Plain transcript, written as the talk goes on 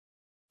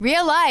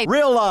Real life.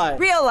 Real life.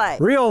 Real life.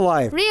 Real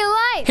life. Real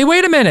life. Hey,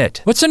 wait a minute.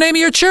 What's the name of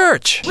your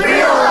church?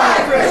 Real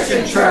Life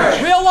Christian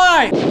Church. Real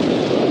life.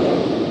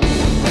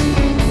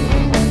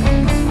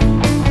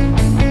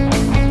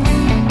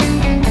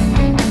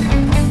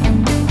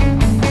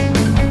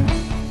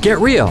 Get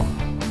real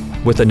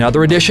with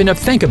another edition of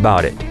Think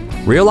About It.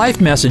 Real life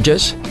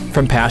messages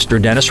from Pastor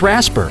Dennis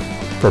Rasper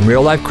from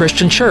Real Life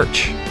Christian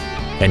Church.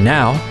 And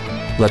now,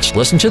 let's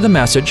listen to the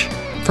message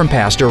from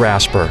Pastor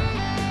Rasper.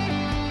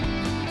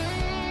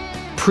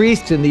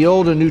 Priests in the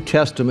Old and New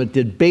Testament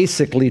did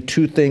basically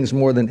two things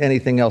more than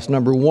anything else.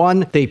 Number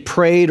one, they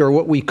prayed, or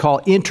what we call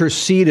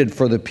interceded,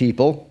 for the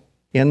people.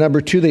 And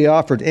number two, they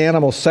offered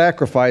animal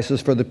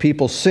sacrifices for the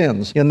people's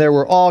sins. And there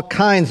were all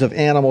kinds of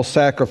animal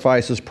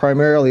sacrifices,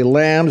 primarily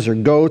lambs or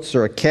goats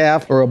or a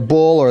calf or a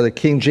bull, or the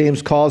King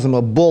James calls them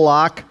a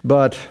bullock.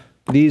 But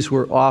these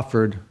were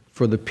offered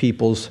for the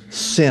people's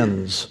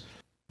sins.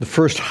 The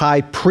first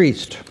high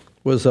priest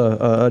was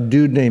a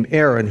dude named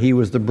Aaron. He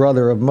was the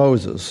brother of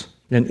Moses.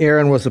 And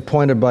Aaron was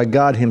appointed by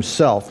God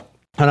himself.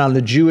 And on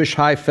the Jewish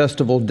high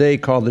festival day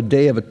called the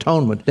Day of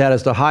Atonement, that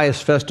is the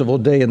highest festival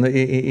day in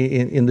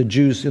the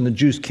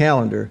Jews'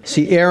 calendar.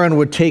 See, Aaron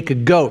would take a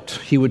goat.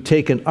 He would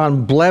take an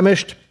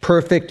unblemished,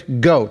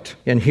 perfect goat.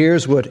 And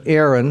here's what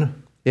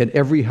Aaron and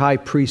every high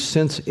priest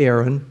since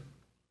Aaron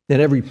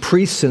and every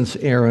priest since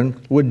Aaron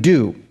would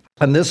do.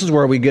 And this is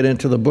where we get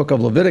into the book of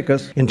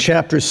Leviticus. In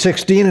chapter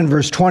 16 and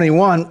verse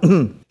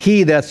 21,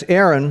 he, that's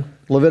Aaron,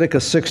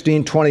 Leviticus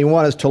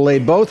 16:21, is to lay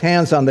both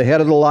hands on the head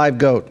of the live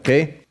goat,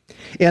 okay?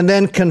 And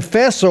then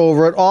confess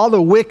over it all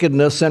the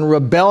wickedness and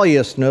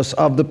rebelliousness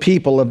of the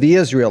people of the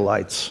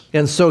Israelites.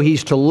 And so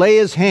he's to lay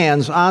his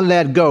hands on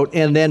that goat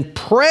and then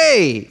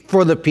pray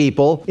for the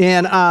people.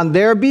 And on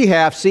their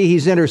behalf, see,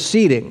 he's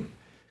interceding,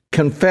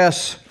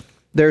 confess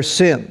their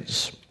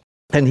sins.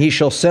 And he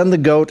shall send the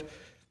goat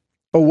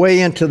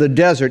away into the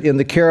desert in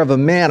the care of a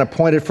man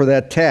appointed for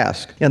that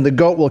task. And the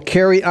goat will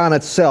carry on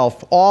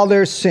itself all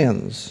their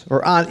sins,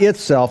 or on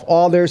itself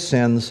all their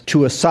sins,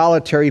 to a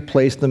solitary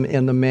place,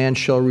 and the man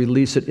shall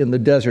release it in the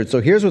desert.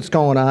 So here's what's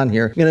going on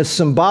here. In a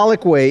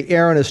symbolic way,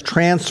 Aaron is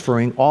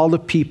transferring all the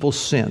people's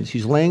sins.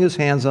 He's laying his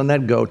hands on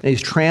that goat, and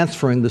he's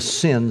transferring the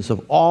sins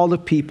of all the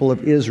people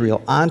of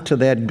Israel onto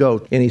that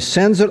goat. And he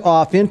sends it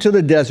off into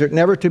the desert,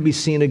 never to be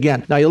seen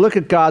again. Now you look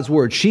at God's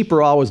word. Sheep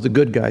are always the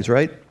good guys,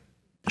 right?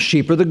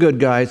 Sheep are the good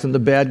guys, and the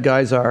bad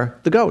guys are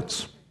the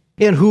goats.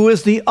 And who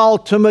is the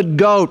ultimate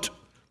goat?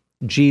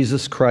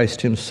 Jesus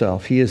Christ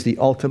himself. He is the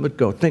ultimate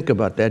goat. Think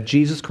about that.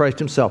 Jesus Christ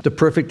himself, the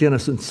perfect,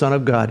 innocent Son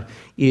of God,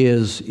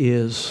 is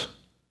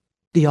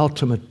the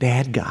ultimate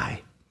bad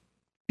guy,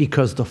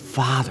 because the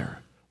Father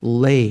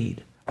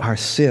laid our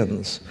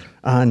sins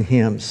on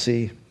him,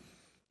 see?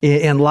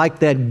 And like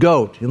that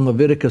goat in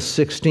Leviticus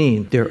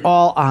 16, they're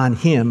all on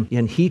him,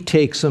 and he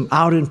takes them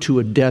out into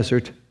a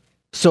desert,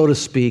 so to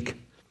speak,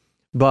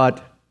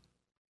 but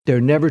they're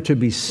never to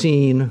be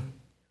seen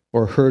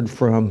or heard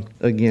from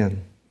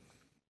again.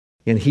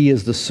 And he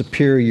is the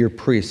superior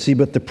priest. See,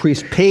 but the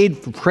priest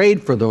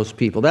prayed for those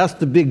people. That's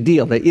the big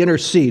deal. They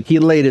intercede. He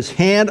laid his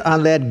hand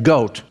on that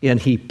goat,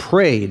 and he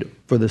prayed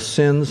for the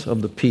sins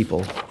of the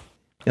people.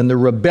 And the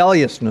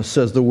rebelliousness,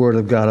 says the word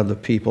of God, of the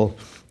people,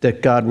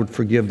 that God would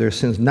forgive their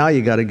sins. Now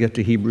you got to get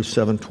to Hebrews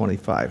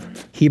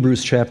 7:25.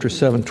 Hebrews chapter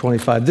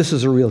 7:25. This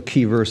is a real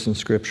key verse in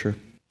Scripture.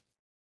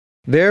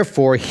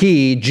 Therefore,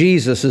 he,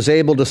 Jesus, is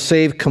able to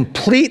save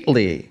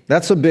completely,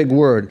 that's a big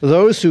word,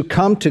 those who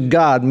come to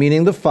God,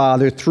 meaning the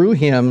Father, through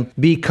him,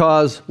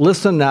 because,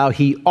 listen now,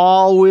 he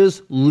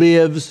always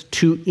lives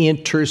to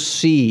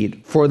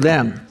intercede for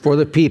them, for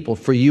the people,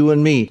 for you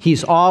and me.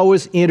 He's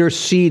always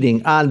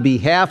interceding on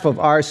behalf of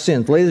our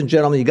sins. Ladies and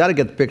gentlemen, you got to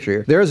get the picture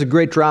here. There is a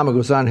great drama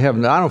goes on in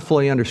heaven that I don't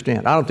fully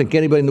understand. I don't think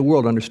anybody in the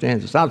world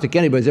understands this. I don't think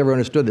anybody's ever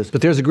understood this.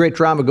 But there's a great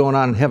drama going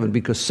on in heaven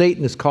because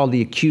Satan is called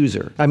the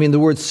accuser. I mean, the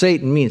word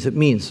Satan means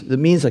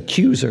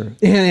accuser.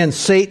 And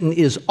Satan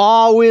is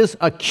always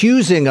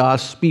accusing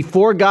us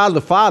before God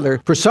the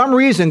Father. For some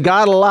reason,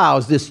 God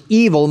allows this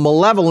evil,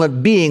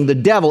 malevolent being, the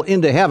devil,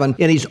 into heaven,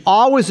 and he's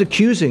always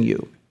accusing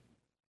you.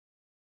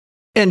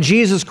 And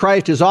Jesus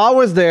Christ is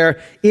always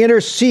there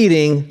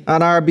interceding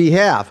on our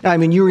behalf. I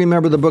mean, you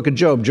remember the book of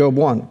Job, Job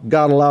 1.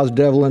 God allows the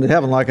devil into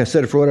heaven, like I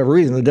said, for whatever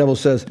reason. The devil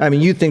says,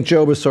 you think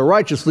Job is so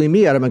righteous, leave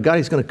me at him, and God,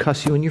 he's going to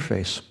cuss you in your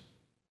face.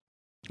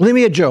 Leave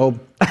me at Job.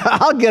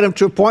 I'll get him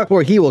to a point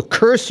where he will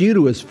curse you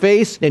to his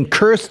face and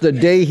curse the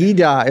day he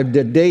died,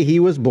 the day he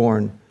was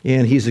born.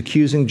 And he's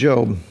accusing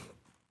Job.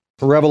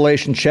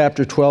 Revelation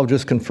chapter 12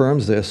 just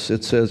confirms this.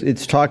 It says,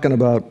 it's talking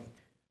about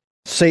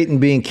Satan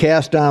being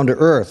cast down to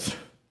earth.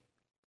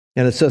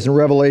 And it says in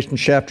Revelation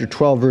chapter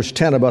 12, verse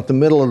 10, about the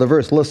middle of the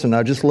verse, listen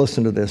now, just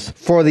listen to this.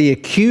 For the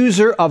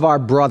accuser of our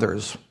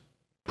brothers,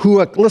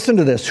 listen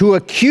to this, who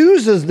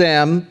accuses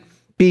them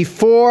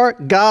before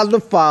God the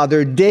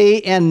Father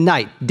day and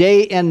night,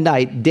 day and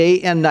night,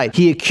 day and night.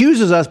 He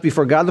accuses us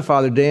before God the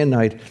Father day and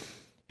night,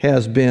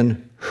 has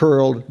been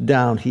hurled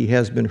down. He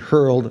has been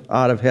hurled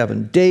out of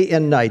heaven. Day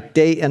and night,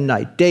 day and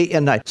night, day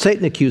and night.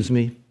 Satan accused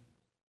me.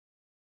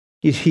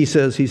 He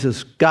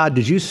says, God,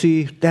 did you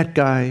see that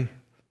guy?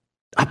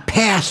 A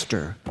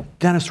pastor,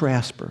 Dennis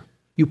Rasper.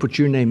 You put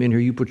your name in here.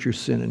 You put your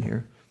sin in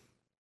here.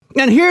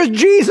 And here's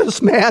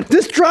Jesus, man.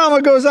 This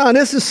drama goes on.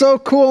 This is so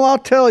cool, I'll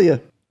tell you.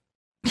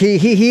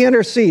 He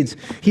intercedes.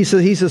 He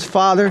says,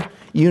 Father,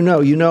 you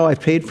know I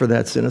paid for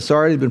that sin. It's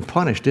already been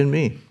punished in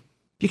me.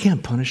 You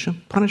can't punish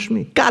him. Punish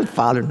me. God,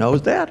 Father,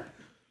 knows that.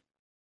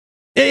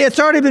 It's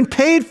already been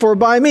paid for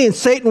by me. And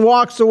Satan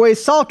walks away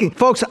sulking.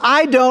 Folks,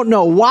 I don't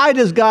know. Why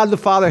does God the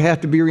Father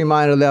have to be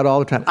reminded of that all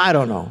the time? I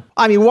don't know.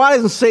 I mean, why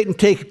doesn't Satan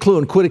take a clue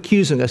and quit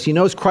accusing us? He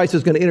knows Christ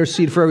is going to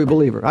intercede for every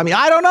believer. I mean,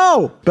 I don't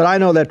know. But I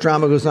know that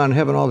drama goes on in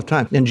heaven all the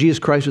time. And Jesus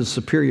Christ is the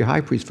superior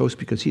high priest, folks,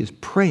 because he is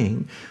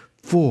praying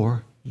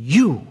for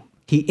you.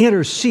 He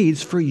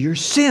intercedes for your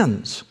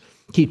sins.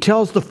 He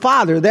tells the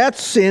Father, that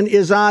sin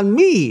is on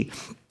me.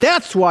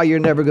 That's why you're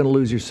never going to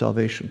lose your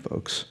salvation,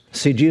 folks.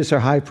 See, Jesus, our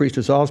high priest,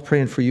 is always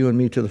praying for you and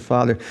me to the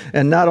Father.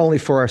 And not only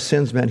for our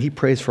sins, man, he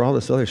prays for all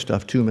this other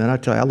stuff too, man. I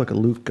tell you, I look at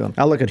Luke,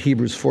 I look at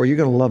Hebrews 4. You're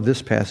going to love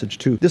this passage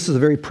too. This is a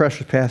very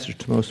precious passage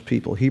to most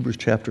people. Hebrews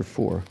chapter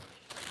 4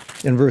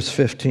 in verse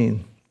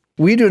 15.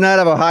 We do not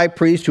have a high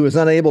priest who is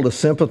unable to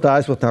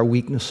sympathize with our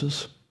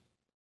weaknesses.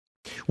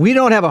 We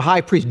don't have a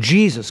high priest,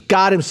 Jesus,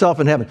 God himself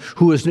in heaven,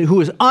 who is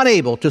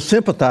unable to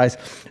sympathize.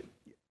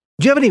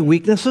 Do you have any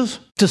weaknesses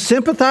to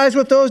sympathize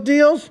with those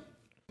deals?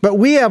 But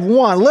we have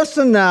one,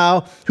 listen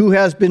now, who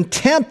has been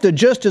tempted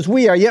just as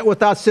we are, yet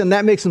without sin.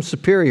 That makes him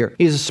superior.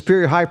 He's a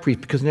superior high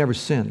priest because he never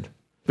sinned.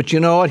 But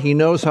you know what? He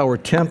knows how we're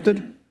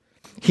tempted.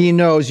 He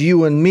knows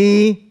you and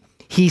me.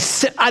 He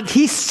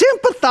sympathizes.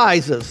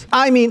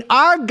 I mean,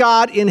 our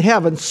God in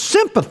heaven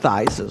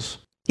sympathizes.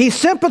 He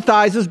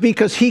sympathizes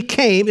because he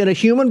came in a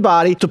human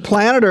body to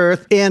planet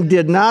Earth and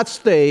did not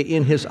stay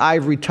in his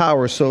ivory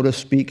tower, so to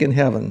speak, in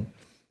heaven.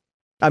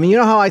 I mean, you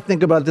know how I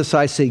think about this?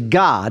 I say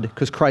God,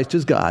 because Christ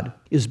is God,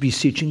 is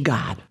beseeching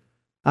God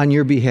on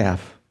your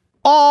behalf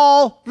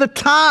all the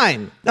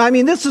time. I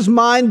mean, this is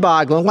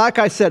mind-boggling. Like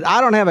I said,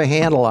 I don't have a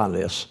handle on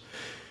this.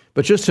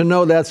 But just to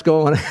know that's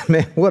going on,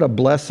 man, what a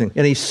blessing.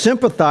 And he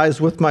sympathized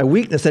with my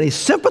weakness, and he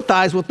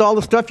sympathized with all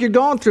the stuff you're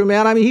going through,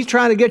 man. I mean, he's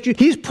trying to get you,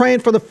 he's praying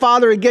for the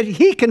Father to get you.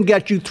 He can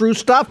get you through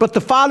stuff, but the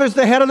Father's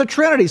the head of the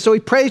Trinity, so he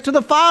prays to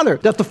the Father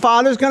that the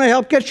Father's going to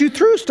help get you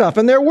through stuff,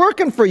 and they're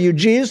working for you,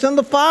 Jesus and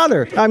the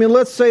Father. I mean,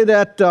 let's say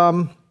that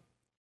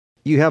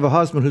you have a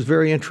husband who's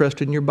very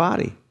interested in your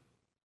body,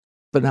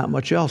 but not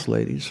much else,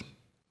 ladies.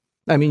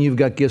 I mean, you've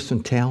got gifts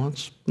and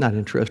talents, not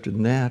interested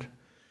in that.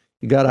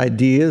 You got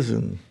ideas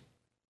and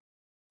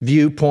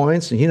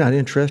viewpoints, and he's not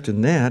interested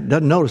in that.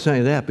 Doesn't notice any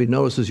of that, but he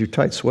notices your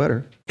tight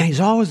sweater. And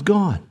he's always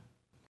gone.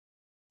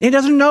 He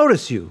doesn't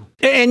notice you.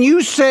 And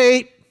you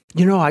say,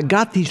 you know, I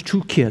got these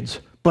 2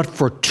 kids, but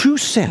for 2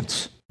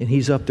 cents. And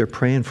he's up there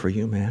praying for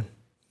you, man.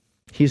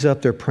 He's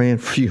up there praying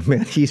for you,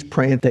 man. He's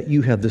praying that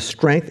you have the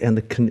strength and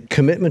the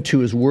commitment to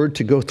his word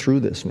to go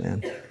through this,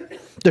 man.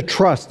 The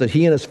trust that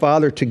he and his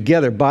Father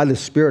together by the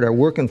Spirit are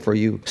working for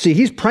you. See,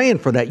 he's praying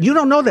for that. You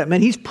don't know that,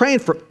 man. He's praying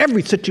for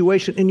every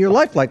situation in your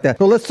life like that.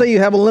 So let's say you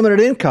have a limited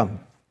income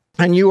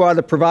and you are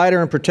the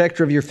provider and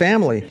protector of your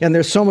family. And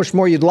there's so much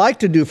more you'd like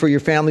to do for your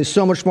family,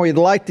 so much more you'd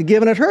like to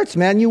give, and it hurts,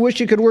 man. You wish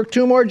you could work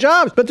 2 more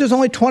jobs, but there's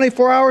only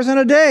 24 hours in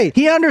a day.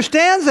 He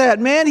understands that,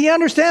 man. He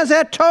understands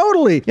that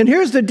totally. And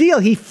here's the deal.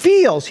 He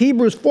feels,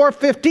 Hebrews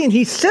 4:15,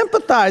 he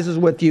sympathizes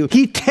with you.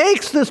 He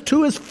takes this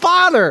to his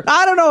Father.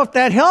 I don't know if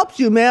that helps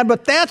you, man,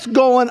 but that's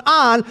going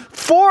on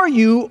for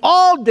you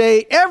all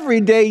day,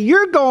 every day.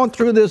 You're going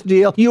through this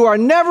deal. You are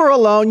never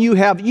alone. You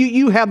have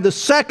the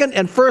second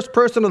and first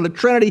person of the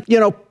Trinity,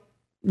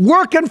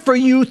 working for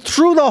you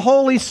through the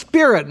Holy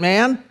Spirit,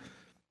 man.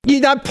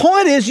 The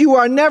point is, you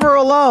are never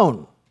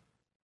alone.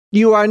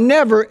 You are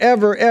never,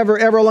 ever, ever,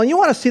 ever alone. You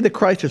want to see that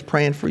Christ is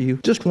praying for you?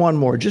 Just one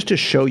more, just to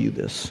show you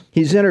this.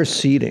 He's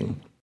interceding.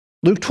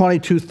 Luke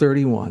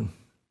 22:31.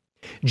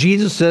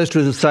 Jesus says to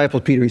his disciple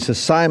Peter, he says,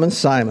 Simon,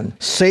 Simon,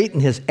 Satan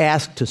has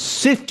asked to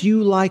sift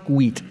you like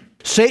wheat.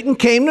 Satan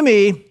came to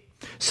me,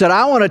 said,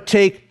 I want to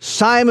take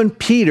Simon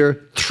Peter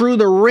through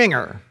the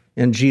ringer.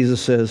 And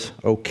Jesus says,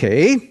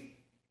 okay.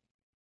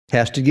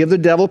 Has to give the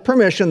devil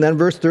permission. Then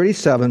verse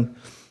 37,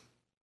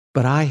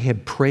 but I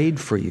had prayed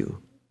for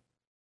you.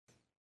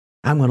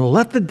 I'm going to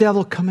let the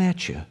devil come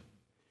at you.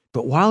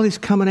 But while he's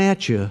coming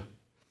at you,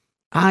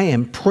 I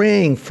am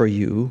praying for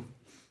you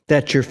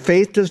that your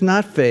faith does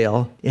not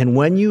fail. And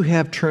when you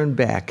have turned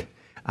back,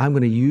 I'm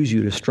going to use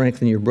you to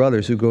strengthen your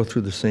brothers who go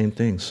through the same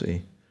thing,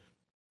 see?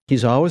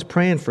 He's always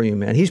praying for you,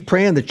 man. He's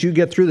praying that you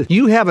get through this.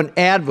 You have an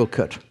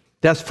advocate.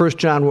 That's 1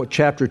 John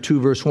chapter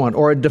 2, verse 1.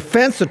 Or a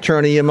defense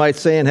attorney, you might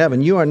say, in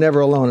heaven. You are never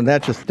alone. And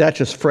that just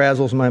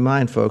frazzles my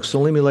mind, folks. So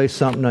let me lay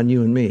something on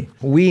you and me.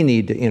 We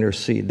need to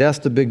intercede. That's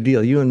the big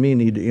deal. You and me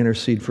need to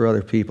intercede for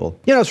other people.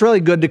 It's really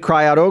good to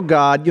cry out, oh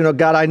God,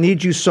 God, I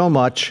need you so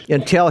much,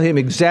 and tell him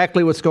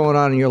exactly what's going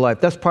on in your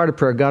life. That's part of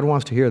prayer. God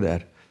wants to hear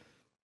that.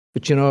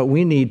 But you know what?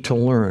 We need to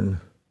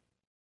learn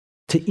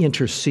to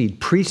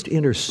intercede. Priest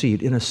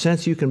intercede. In a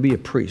sense, you can be a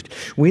priest.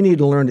 We need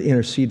to learn to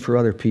intercede for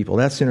other people.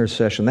 That's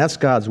intercession. That's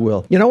God's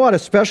will. You know what?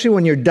 Especially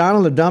when you're down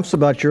in the dumps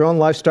about your own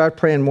life, start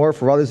praying more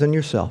for others than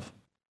yourself.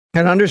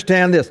 And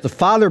understand this, the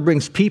Father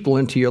brings people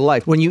into your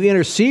life. When you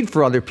intercede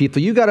for other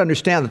people, you got to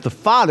understand that the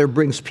Father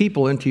brings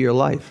people into your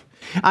life.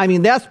 I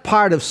mean, that's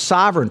part of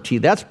sovereignty.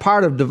 That's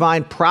part of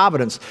divine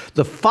providence.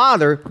 The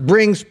Father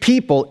brings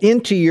people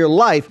into your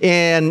life,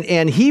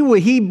 and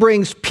he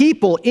brings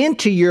people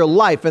into your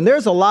life. And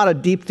there's a lot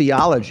of deep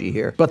theology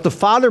here. But the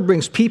Father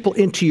brings people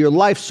into your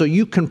life so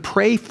you can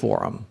pray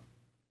for them.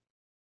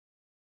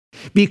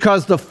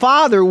 Because the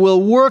Father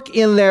will work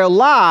in their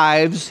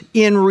lives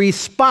in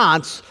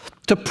response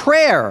to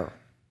prayer.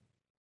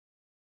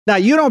 Now,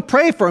 you don't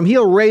pray for him.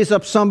 He'll raise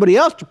up somebody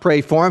else to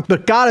pray for him.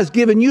 But God has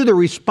given you the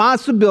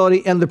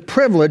responsibility and the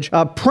privilege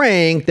of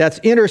praying. That's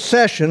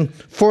intercession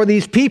for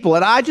these people.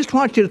 And I just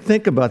want you to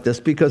think about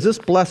this because this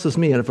blesses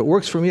me. And if it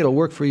works for me, it'll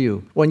work for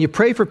you. When you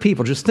pray for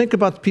people, just think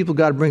about the people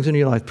God brings into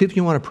your life, people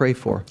you want to pray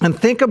for. And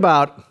think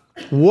about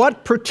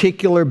what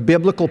particular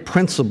biblical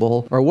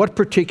principle or what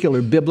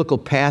particular biblical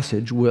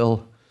passage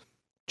will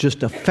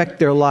just affect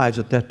their lives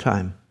at that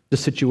time. The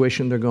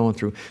situation they're going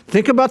through.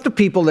 Think about the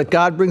people that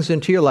God brings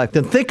into your life.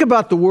 Then think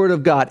about the Word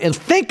of God. And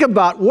think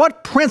about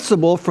what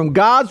principle from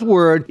God's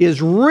Word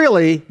is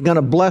really going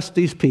to bless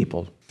these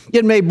people.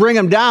 It may bring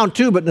them down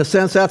too, but in a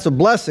sense, that's a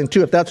blessing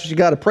too, if that's what you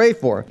got to pray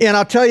for. And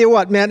I'll tell you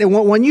what, man,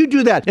 when you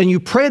do that and you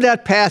pray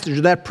that passage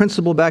or that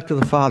principle back to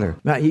the Father,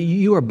 man,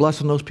 you are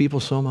blessing those people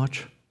so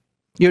much.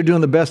 You're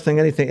doing the best thing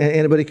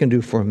anybody can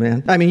do for them,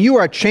 man. I mean, you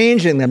are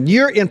changing them.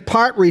 You're in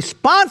part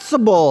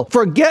responsible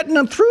for getting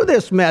them through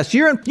this mess.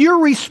 You're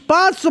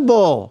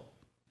responsible.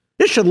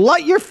 This should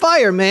light your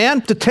fire,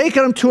 man, to take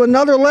them to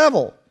another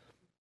level.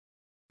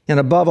 And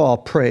above all,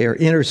 pray or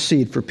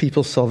intercede for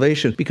people's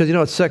salvation. Because you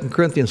know what 2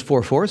 Corinthians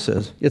 4:4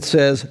 says? It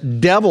says,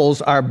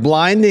 devils are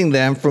blinding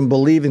them from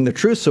believing the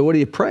truth. So what do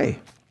you pray?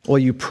 Well,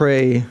 you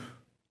pray,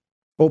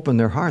 open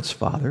their hearts,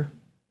 Father.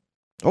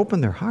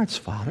 Open their hearts,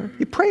 Father.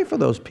 You pray for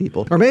those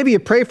people. Or maybe you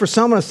pray for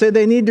someone and say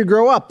they need to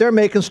grow up. They're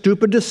making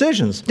stupid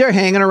decisions. They're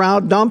hanging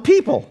around dumb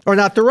people or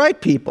not the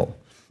right people.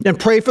 And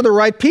pray for the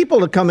right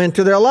people to come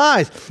into their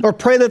lives. Or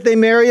pray that they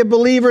marry a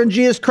believer in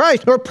Jesus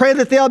Christ. Or pray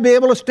that they'll be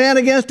able to stand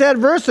against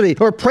adversity.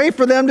 Or pray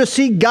for them to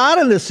see God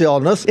in this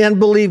illness and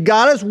believe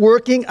God is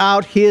working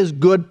out His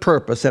good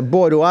purpose. And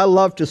boy, do I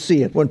love to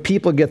see it when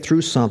people get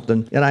through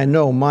something. And I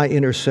know my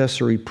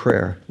intercessory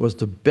prayer was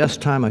the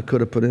best time I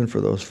could have put in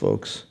for those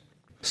folks.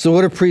 So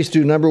what do priests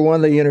do? Number one,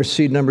 they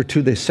intercede. Number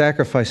two, they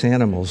sacrifice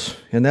animals.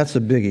 And that's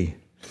a biggie.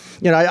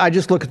 You know, I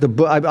just look at the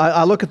book.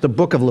 I look at the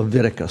book of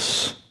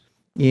Leviticus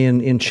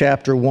in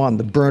chapter 1,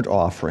 the burnt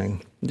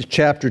offering.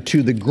 Chapter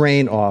 2, the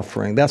grain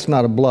offering. That's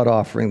not a blood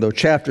offering, though.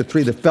 Chapter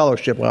 3, the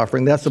fellowship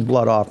offering. That's a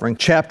blood offering.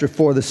 Chapter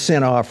 4, the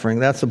sin offering.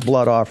 That's a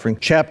blood offering.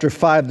 Chapter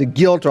 5, the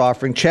guilt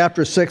offering.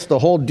 Chapter 6, the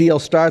whole deal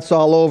starts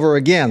all over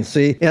again,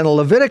 see? In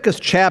Leviticus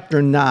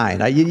chapter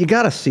 9, you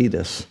got to see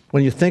this.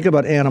 When you think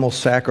about animal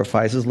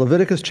sacrifices,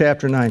 Leviticus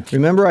chapter 9.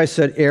 Remember I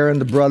said Aaron,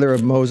 the brother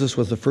of Moses,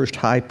 was the first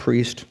high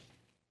priest?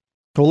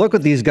 Well, look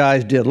what these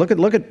guys did. Look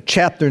at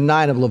chapter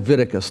 9 of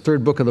Leviticus,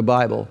 third book of the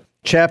Bible.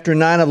 Chapter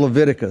 9 of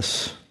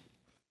Leviticus.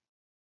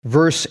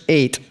 Verse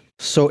 8,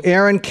 so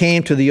Aaron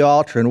came to the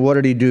altar, and what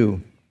did he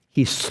do?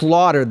 He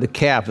slaughtered the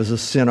calf as a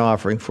sin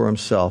offering for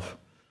himself.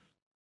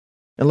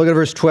 And look at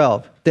verse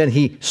 12. Then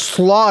he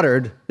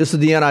slaughtered, this is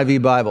the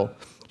NIV Bible,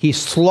 he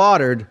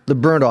slaughtered the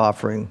burnt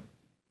offering.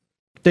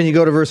 Then you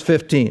go to verse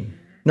 18.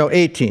 What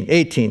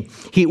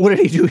did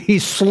he do? He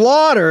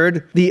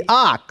slaughtered the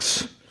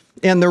ox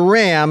and the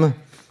ram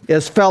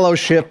as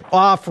fellowship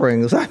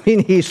offerings. I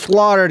mean, he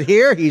slaughtered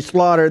here, he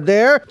slaughtered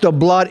there. The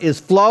blood is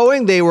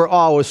flowing. They were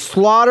always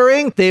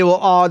slaughtering. They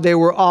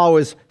were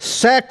always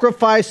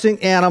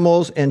sacrificing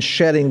animals and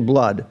shedding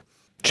blood.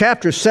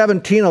 Chapter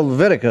 17 of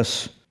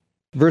Leviticus,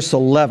 verse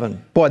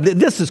 11. Boy,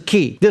 this is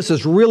key. This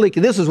is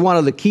one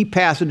of the key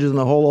passages in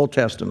the whole Old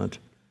Testament.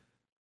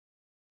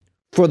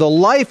 For the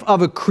life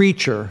of a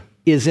creature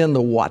is in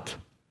the what?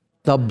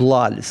 The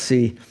blood,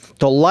 see.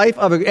 The life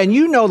of and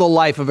you know the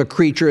life of a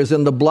creature is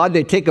in the blood.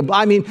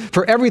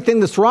 For everything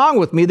that's wrong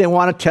with me, they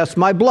want to test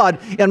my blood,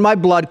 and my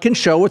blood can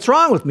show what's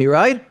wrong with me,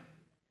 right?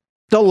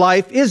 The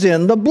life is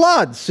in the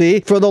blood,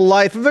 see? For the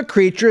life of a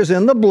creature is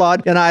in the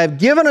blood, and I have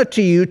given it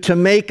to you to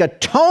make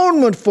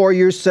atonement for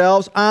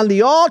yourselves on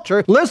the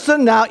altar.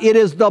 Listen now, it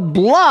is the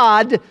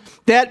blood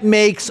that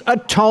makes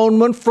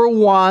atonement for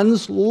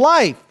one's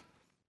life.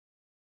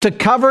 To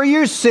cover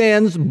your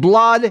sins,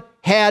 blood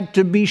had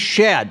to be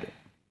shed.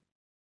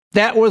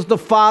 That was the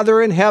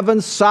Father in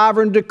heaven's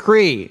sovereign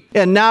decree.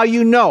 And now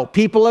you know,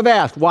 people have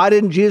asked, why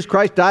didn't Jesus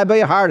Christ die by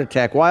a heart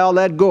attack? Why all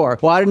that gore?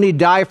 Why didn't he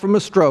die from a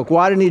stroke?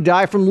 Why didn't he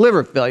die from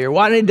liver failure?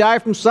 Why didn't he die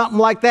from something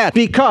like that?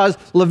 Because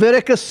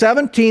Leviticus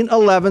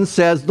 17:11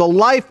 says the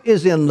life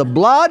is in the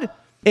blood,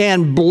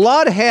 and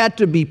blood had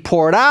to be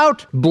poured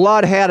out.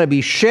 Blood had to be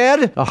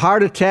shed. A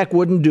heart attack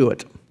wouldn't do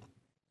it.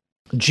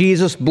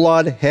 Jesus'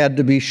 blood had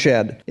to be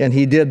shed. And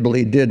he did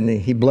bleed, didn't he?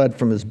 He bled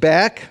from his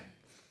back.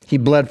 He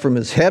bled from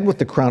his head with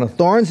the crown of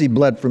thorns. He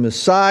bled from his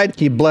side.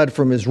 He bled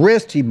from his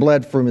wrist. He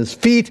bled from his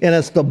feet. And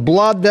it's the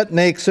blood that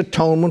makes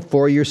atonement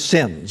for your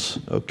sins.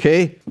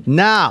 Okay?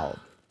 Now,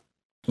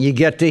 you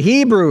get to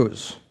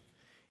Hebrews.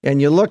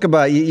 And you look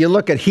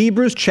at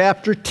Hebrews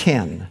chapter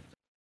 10,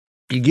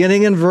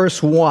 beginning in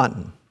verse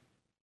 1.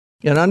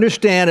 And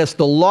understand it's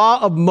the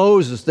law of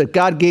Moses that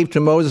God gave to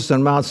Moses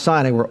on Mount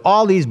Sinai, where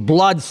all these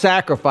blood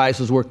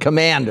sacrifices were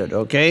commanded,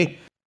 okay?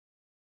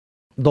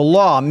 The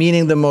law,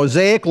 meaning the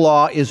Mosaic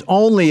law, is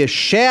only a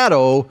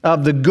shadow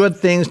of the good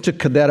things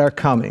that are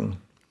coming,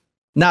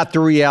 not the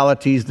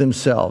realities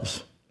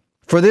themselves.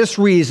 For this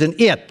reason,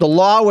 the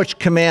law which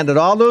commanded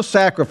all those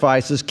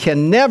sacrifices,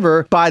 can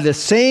never, by the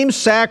same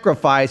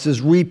sacrifices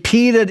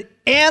repeated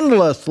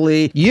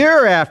endlessly,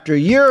 year after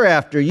year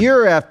after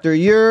year after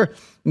year,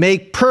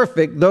 make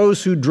perfect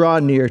those who draw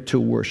near to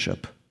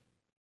worship.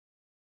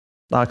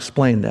 I'll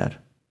explain that.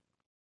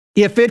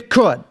 If it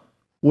could,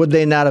 would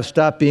they not have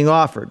stopped being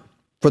offered?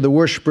 For the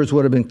worshipers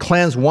would have been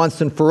cleansed once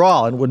and for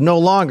all and would no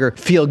longer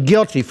feel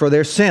guilty for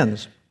their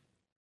sins.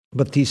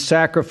 But these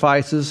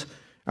sacrifices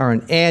are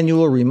an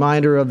annual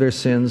reminder of their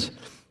sins,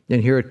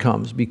 and here it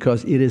comes,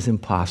 because it is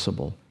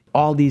impossible.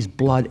 All these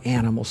blood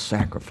animal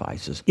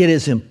sacrifices. It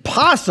is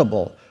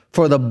impossible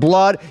for the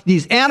blood,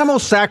 these animal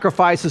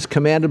sacrifices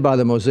commanded by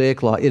the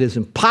Mosaic law, it is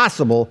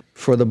impossible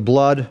for the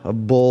blood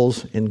of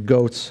bulls and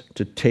goats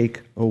to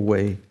take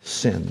away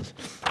sins.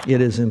 It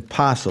is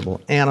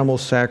impossible. Animal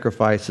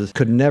sacrifices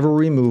could never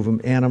remove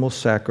them. Animal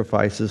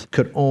sacrifices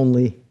could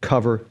only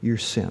cover your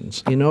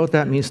sins. You know what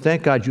that means?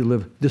 Thank God you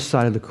live this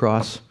side of the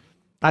cross.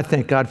 I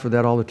thank God for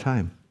that all the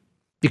time.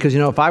 Because,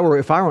 if I were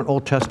an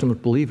Old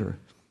Testament believer,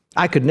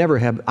 I could never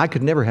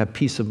have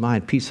peace of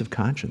mind, peace of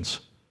conscience.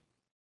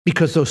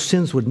 Because those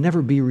sins would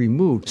never be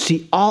removed.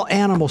 See, all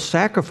animal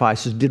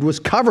sacrifices did was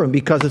cover them,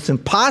 because it's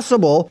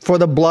impossible for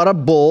the blood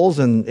of bulls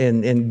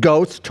and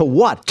goats to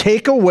what?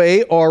 Take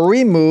away or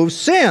remove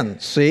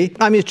sins, see?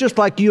 It's just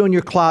like you and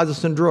your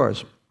closets and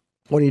drawers.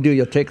 What do?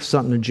 You'll take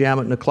something and jam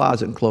it in the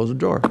closet and close the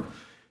door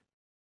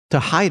to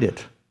hide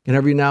it. And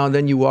every now and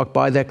then you walk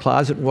by that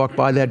closet and walk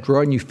by that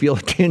drawer and you feel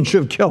a tinge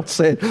of guilt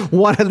saying,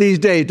 one of these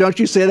days, don't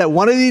you say that?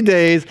 One of these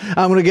days,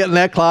 I'm going to get in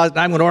that closet,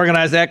 I'm going to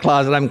organize that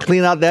closet, I'm going to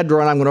clean out that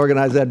drawer, and I'm going to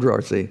organize that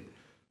drawer, see?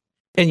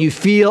 And you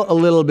feel a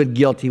little bit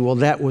guilty. Well,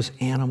 that was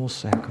animal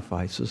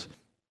sacrifices.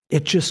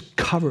 It just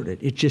covered it.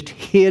 It just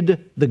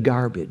hid the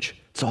garbage.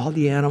 It's all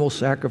the animal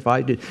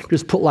sacrifice did.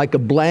 Just put like a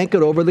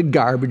blanket over the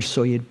garbage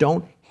so you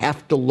don't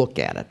have to look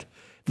at it.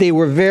 They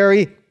were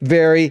very,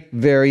 very,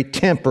 very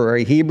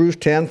temporary. Hebrews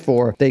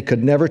 10:4, they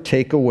could never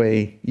take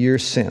away your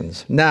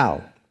sins.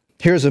 Now,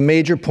 here's a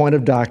major point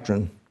of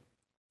doctrine.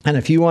 And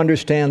if you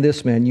understand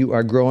this, man, you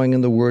are growing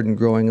in the Word and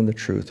growing in the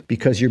truth,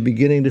 because you're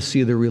beginning to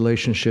see the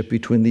relationship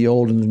between the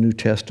Old and the New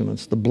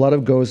Testaments. The blood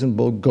of goats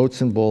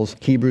and bulls,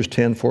 Hebrews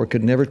 10:4,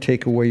 could never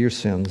take away your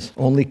sins,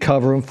 only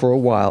cover them for a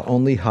while,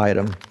 only hide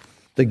them.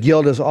 The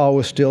guilt is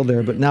always still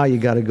there, but now you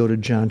got to go to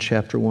John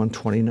chapter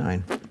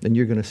 1:29, and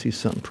you're going to see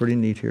something pretty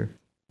neat here.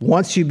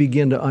 Once you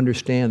begin to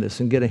understand this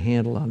and get a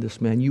handle on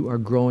this, man, you are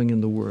growing in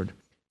the Word.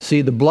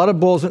 See, the blood of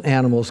bulls and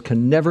animals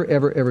can never,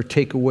 ever, ever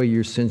take away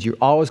your sins. You're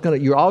always going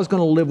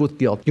to live with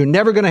guilt. You're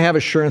never going to have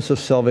assurance of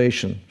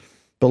salvation.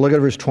 But look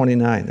at verse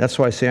 29. That's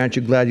why I say, aren't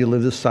you glad you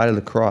live this side of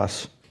the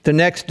cross? The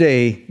next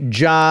day,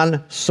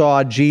 John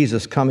saw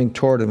Jesus coming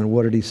toward him, and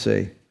what did he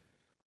say?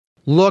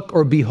 Look,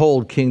 or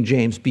behold, King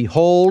James.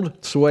 Behold,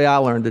 that's the way I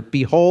learned it.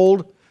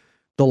 Behold,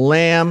 the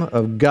Lamb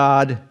of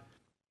God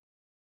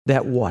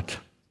that what?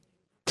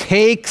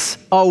 Takes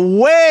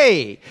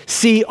away.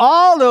 See,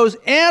 all those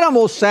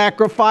animal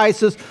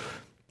sacrifices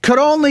could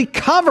only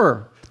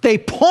cover. They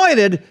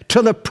pointed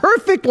to the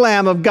perfect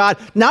Lamb of God.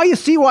 Now you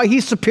see why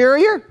he's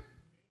superior?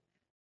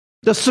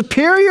 The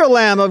superior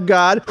Lamb of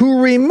God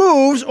who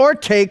removes or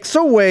takes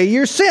away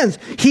your sins.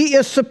 He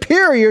is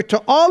superior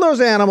to all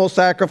those animal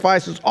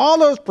sacrifices, all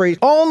those priests.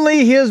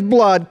 Only his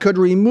blood could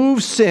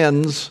remove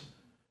sins,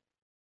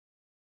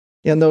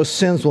 and those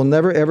sins will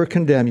never ever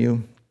condemn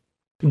you.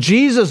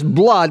 Jesus'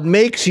 blood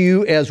makes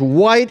you as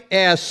white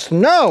as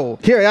snow.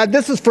 Here,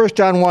 this is 1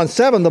 John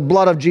 1:7. The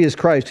blood of Jesus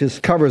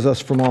Christ covers us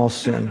from all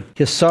sin.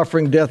 His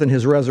suffering, death, and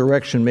his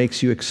resurrection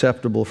makes you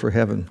acceptable for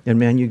heaven. And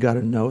man, you got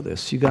to know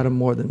this. You got to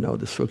more than know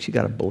this, folks. You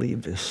got to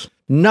believe this.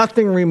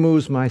 Nothing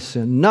removes my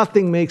sin.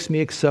 Nothing makes me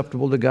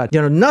acceptable to God.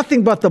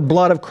 Nothing but the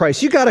blood of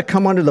Christ. You got to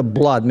come under the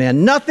blood,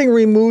 man. Nothing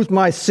removes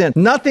my sin.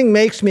 Nothing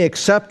makes me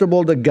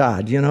acceptable to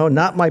God.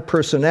 Not my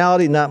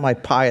personality, not my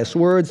pious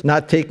words,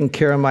 not taking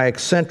care of my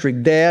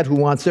eccentric dad who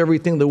wants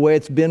everything the way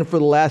it's been for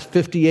the last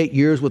 58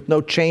 years with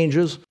no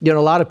changes. A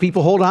lot of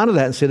people hold on to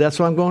that and say, that's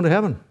why I'm going to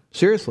heaven.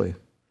 Seriously.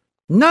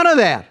 None of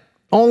that.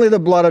 Only the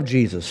blood of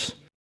Jesus.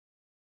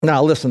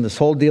 Now listen, this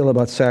whole deal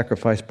about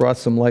sacrifice brought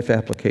some life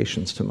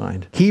applications to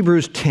mind.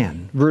 Hebrews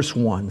 10, verse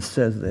 1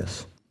 says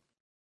this.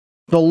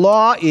 The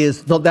law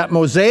is, that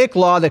Mosaic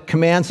law that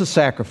commands the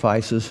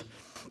sacrifices,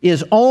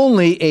 is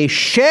only a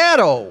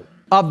shadow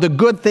of the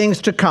good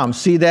things to come.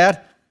 See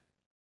that?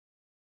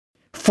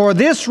 For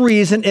this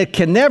reason, it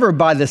can never,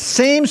 by the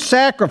same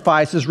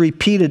sacrifices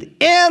repeated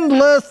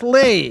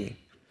endlessly,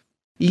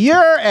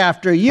 year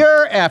after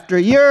year after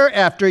year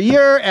after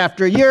year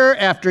after year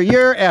after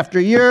year after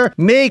year,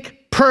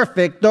 make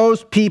perfect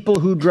those people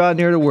who draw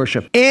near to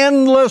worship.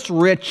 Endless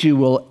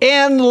ritual,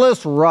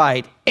 endless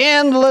rite,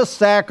 endless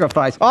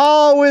sacrifice,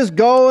 always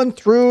going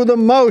through the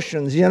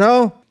motions, you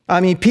know? I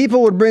mean,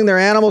 people would bring their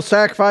animal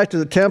sacrifice to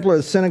the temple or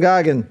the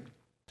synagogue and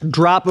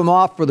drop them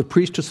off for the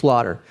priest to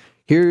slaughter.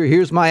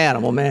 Here's my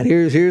animal, man.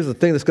 Here's the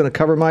thing that's going to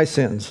cover my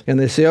sins. And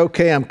they say,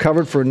 okay, I'm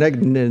covered for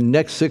the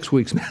next 6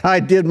 weeks. I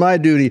did my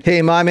duty.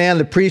 Hey, my man,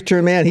 the priest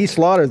here, man, he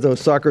slaughters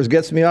those suckers,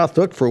 gets me off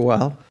the hook for a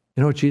while.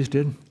 You know what Jesus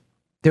did?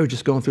 They were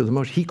just going through the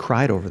motion. He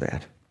cried over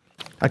that.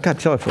 I got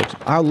to tell you, folks,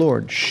 our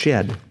Lord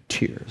shed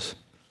tears.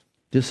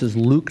 This is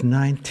Luke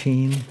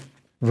 19,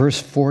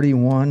 verse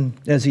 41.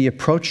 As he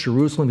approached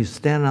Jerusalem, he's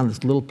standing on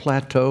this little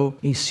plateau.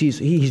 He's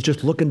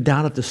just looking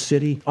down at the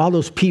city. All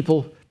those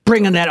people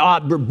bringing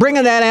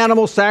that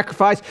animal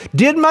sacrifice.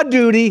 Did my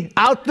duty,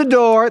 out the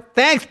door.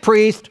 Thanks,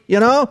 priest. You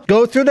know,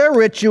 go through their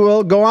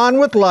ritual, go on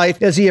with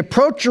life. As he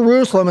approached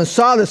Jerusalem and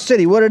saw the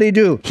city, what did he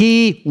do?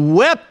 He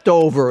wept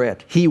over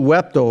it. He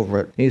wept over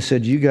it. He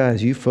said,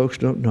 you folks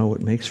don't know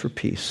what makes for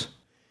peace.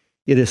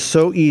 It is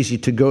so easy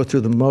to go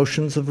through the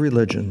motions of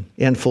religion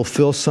and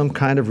fulfill some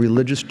kind of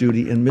religious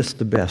duty and miss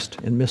the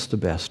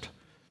best.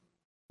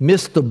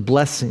 Miss the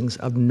blessings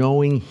of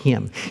knowing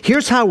Him.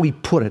 Here's how we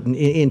put it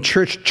in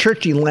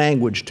churchy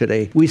language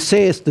today. We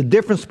say it's the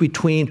difference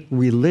between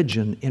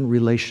religion and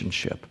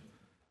relationship.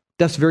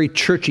 That's very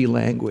churchy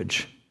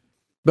language.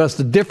 But it's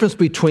the difference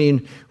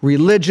between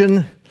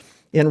religion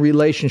and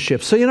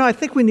relationship. So, I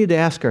think we need to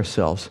ask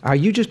ourselves, are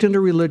you just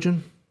into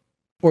religion?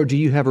 Or do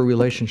you have a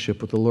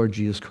relationship with the Lord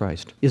Jesus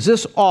Christ? Is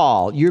this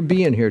all you're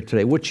being here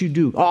today, what you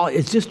do? Oh,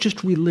 is this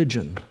just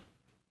religion?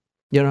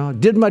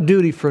 Did my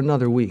duty for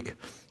another week?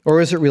 Or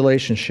is it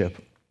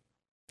relationship?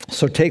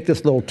 So take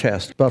this little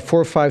test, about 4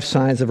 or 5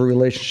 signs of a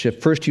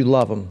relationship. First, you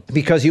love Him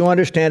because you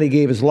understand He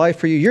gave His life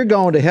for you. You're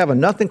going to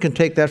heaven. Nothing can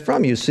take that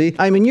from you, see?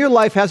 I mean, your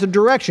life has a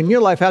direction. Your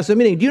life has a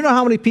meaning. Do you know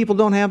how many people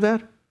don't have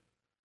that?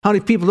 How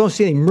many people don't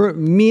see any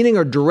meaning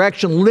or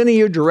direction,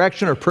 linear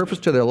direction or purpose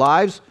to their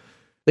lives?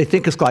 They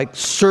think it's like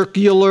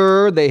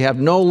circular. They have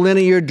no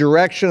linear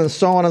direction and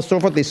so on and so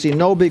forth. They see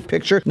no big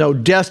picture, no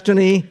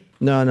destiny.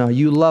 No,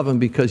 you love Him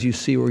because you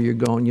see where you're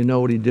going. You know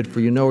what He did for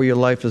you. You know where your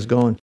life is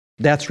going.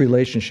 That's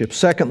relationship.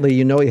 Secondly,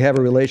 you have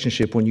a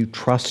relationship when you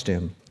trust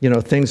Him.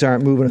 Things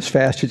aren't moving as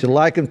fast as you'd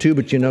like them to,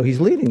 but He's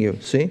leading you,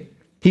 see?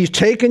 He's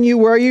taking you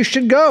where you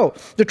should go.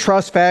 The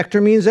trust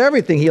factor means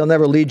everything. He'll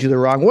never lead you the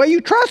wrong way. You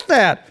trust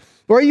that.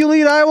 Where you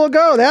lead, I will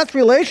go. That's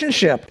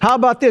relationship. How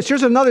about this?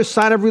 Here's another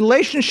sign of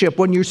relationship.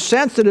 When you're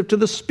sensitive to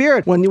the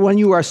Spirit, when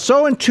you are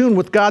so in tune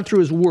with God through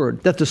His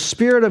Word, that the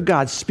Spirit of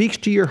God speaks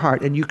to your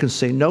heart and you can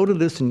say no to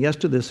this and yes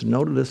to this and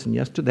no to this and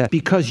yes to that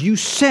because you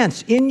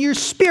sense in your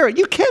spirit,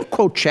 you can't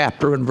quote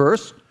chapter and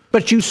verse,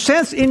 but you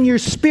sense in your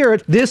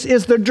spirit, this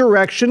is the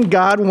direction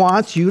God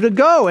wants you to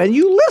go, and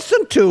you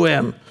listen to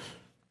Him.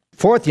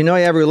 Fourth, you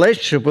have a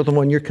relationship with Him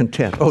when you're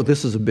content. Oh,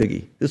 this is a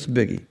biggie. This is a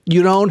biggie.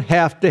 You don't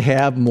have to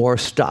have more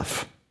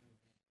stuff.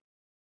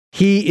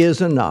 He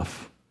is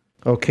enough.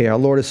 Okay, our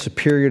Lord is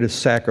superior to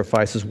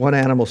sacrifices. One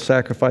animal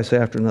sacrifice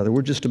after another.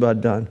 We're just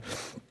about done.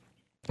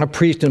 A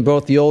priest in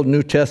both the Old and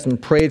New Testament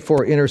prayed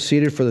for,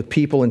 interceded for the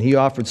people, and he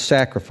offered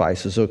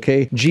sacrifices,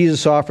 okay?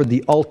 Jesus offered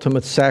the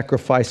ultimate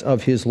sacrifice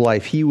of His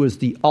life. He was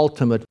the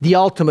ultimate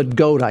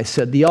goat, I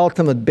said, the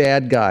ultimate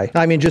bad guy.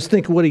 I mean, just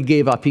think of what He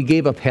gave up. He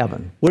gave up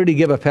heaven. What did He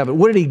give up heaven?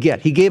 What did He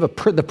get? He gave up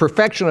the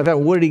perfection of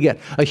heaven. What did He get?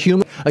 A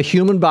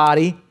human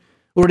body.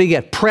 What did He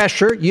get?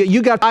 Pressure.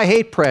 I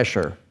hate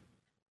pressure.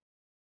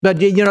 But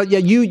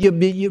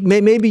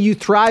maybe you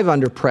thrive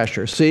under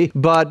pressure, see?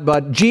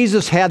 But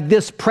Jesus had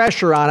this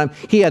pressure on Him.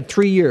 He had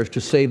 3 years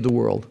to save the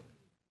world.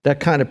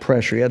 That kind of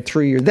pressure. He had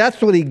 3 years. That's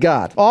what He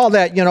got. All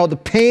that, the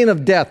pain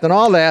of death and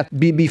all that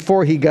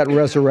before He got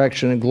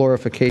resurrection and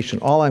glorification.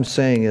 All I'm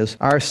saying is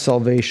our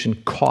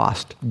salvation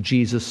cost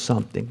Jesus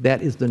something.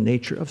 That is the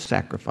nature of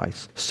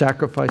sacrifice.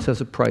 Sacrifice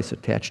has a price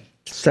attached.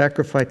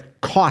 Sacrifice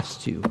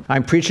costs you.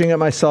 I'm preaching at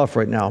myself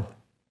right now.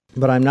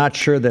 But I'm not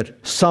sure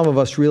that some of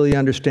us really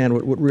understand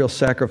what real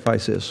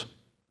sacrifice is.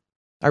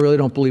 I really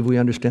don't believe we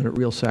understand what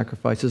real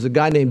sacrifice is. A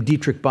guy named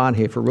Dietrich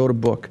Bonhoeffer wrote a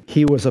book.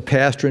 He was a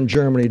pastor in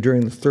Germany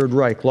during the Third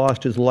Reich,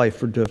 lost his life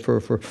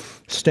for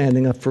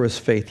standing up for his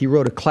faith. He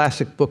wrote a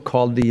classic book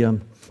called The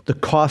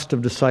Cost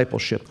of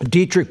Discipleship.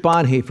 Dietrich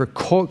Bonhoeffer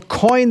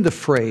coined the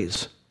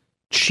phrase,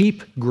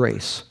 cheap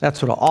grace.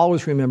 That's what I'll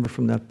always remember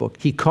from that book.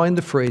 He coined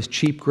the phrase,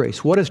 cheap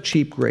grace. What is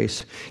cheap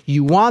grace?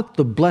 You want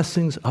the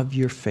blessings of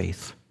your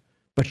faith,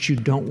 but you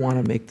don't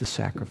want to make the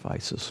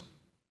sacrifices.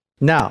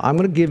 Now, I'm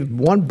going to give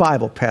one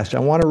Bible passage. I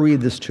want to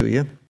read this to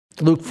you.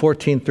 Luke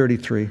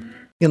 14:33.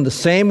 In the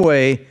same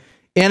way,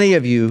 any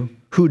of you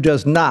who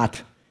does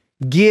not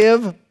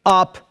give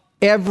up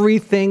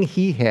everything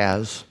he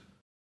has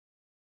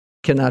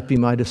cannot be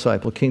my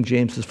disciple. King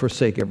James says,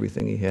 forsake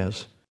everything he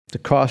has. The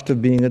cost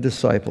of being a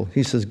disciple.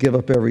 He says, give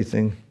up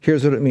everything.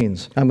 Here's what it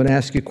means. I'm going to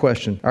ask you a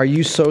question. Are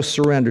you so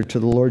surrendered to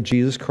the Lord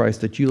Jesus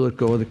Christ that you let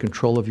go of the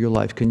control of your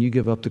life? Can you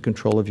give up the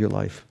control of your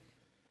life?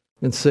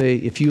 And say,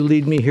 if you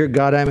lead me here,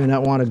 God, I may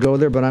not want to go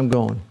there, but I'm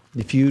going.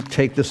 If you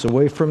take this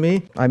away from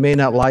me, I may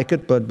not like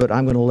it, but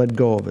I'm going to let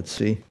go of it,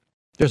 see?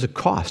 There's a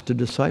cost to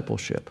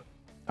discipleship.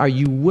 Are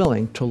you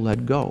willing to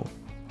let go?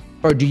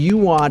 Or do you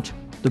want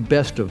the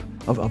best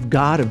of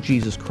God, of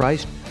Jesus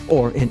Christ,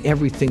 or in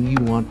everything you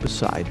want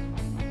beside?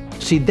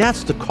 See,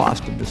 that's the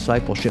cost of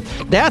discipleship.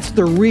 That's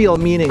the real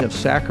meaning of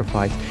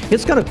sacrifice.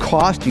 It's going to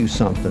cost you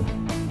something.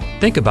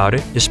 Think About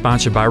It is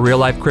sponsored by Real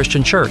Life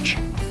Christian Church.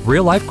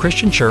 Real Life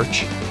Christian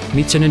Church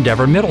meets in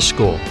Endeavor Middle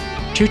School,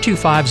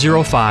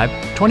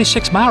 22505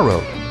 26 Mile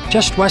Road,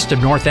 just west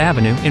of North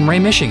Avenue in Ray,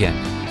 Michigan.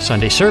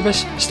 Sunday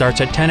service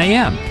starts at 10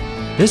 a.m.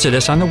 Visit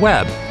us on the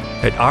web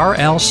at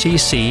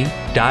rlcc.us.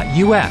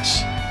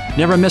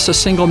 Never miss a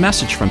single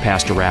message from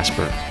Pastor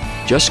Rasper.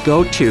 Just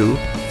go to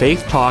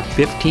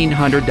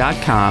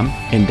faithtalk1500.com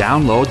and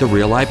download the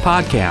Real Life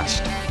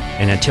Podcast.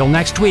 And until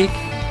next week,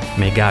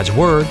 may God's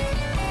Word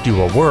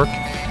do a work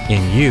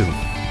in you.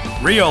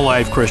 Real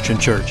Life Christian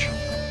Church.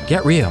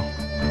 Get real.